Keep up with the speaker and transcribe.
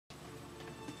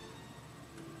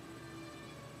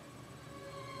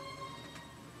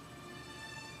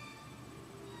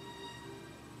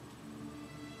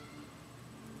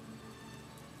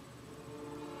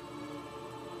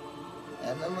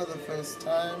remember the first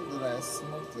time that I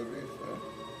smoked a reefer.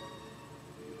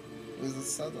 It was a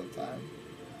subtle time.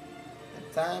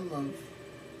 A time of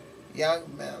young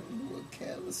men who were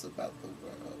careless about the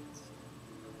world.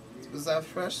 It was our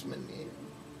freshman year.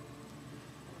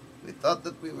 We thought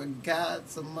that we were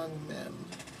gods among men.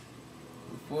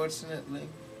 Unfortunately,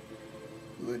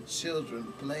 we were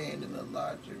children playing in a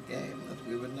larger game that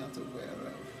we were not aware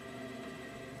of.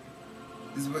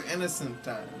 These were innocent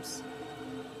times.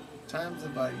 Times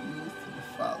of our youth and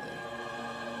folly,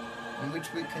 in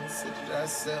which we considered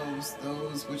ourselves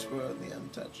those which were the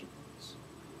untouchables.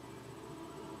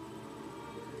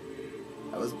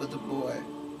 I was but a boy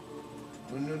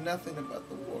who knew nothing about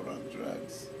the war on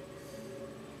drugs.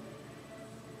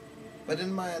 But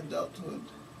in my adulthood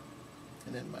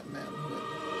and in my manhood,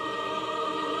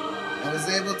 I was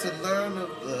able to learn of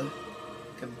the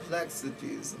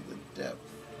complexities and the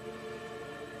depth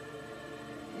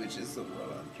which is the war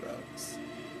on drugs.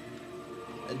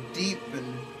 A deep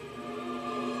and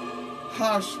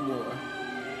harsh war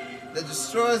that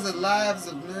destroys the lives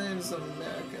of millions of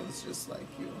Americans just like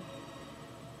you.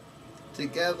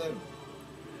 Together,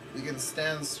 we can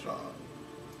stand strong.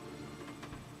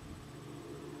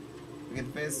 We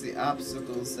can face the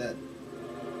obstacles that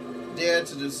dare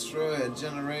to destroy a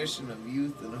generation of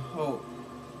youth and hope,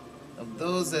 of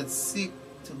those that seek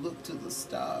to look to the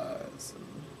stars and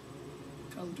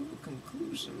come to a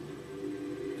conclusion,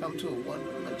 come to a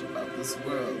wonderment about this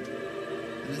world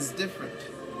that is different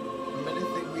from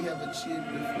anything we have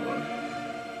achieved before.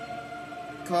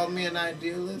 Call me an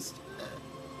idealist?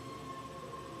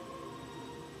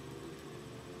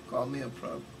 Call me a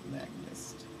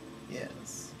pragmatist?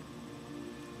 Yes.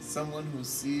 Someone who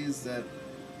sees that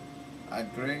our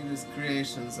greatest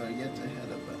creations are yet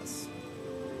ahead of us.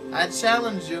 I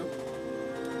challenge you,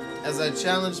 as I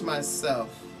challenge myself,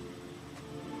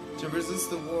 to resist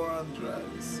the war on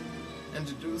drugs and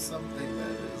to do something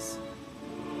that is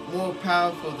more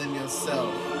powerful than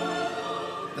yourself.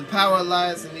 The power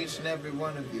lies in each and every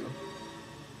one of you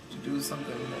to do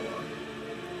something more,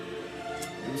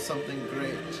 do something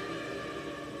great.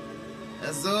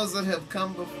 As those that have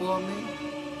come before me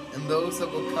and those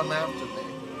that will come after me,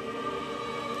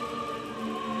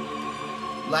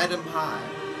 light them high,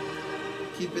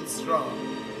 keep it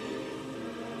strong,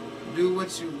 do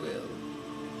what you will.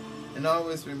 And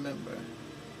always remember,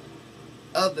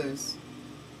 others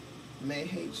may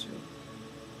hate you.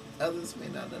 Others may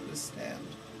not understand.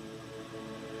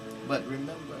 But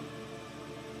remember,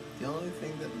 the only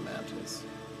thing that matters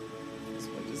is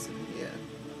what is in here.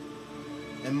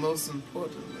 And most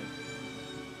importantly,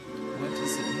 what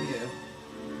is in here.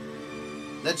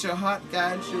 Let your heart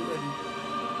guide you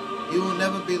and you will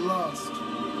never be lost.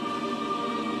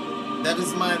 That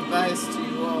is my advice to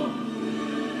you all.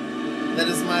 That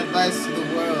is my advice to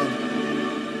the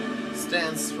world.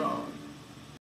 Stand strong.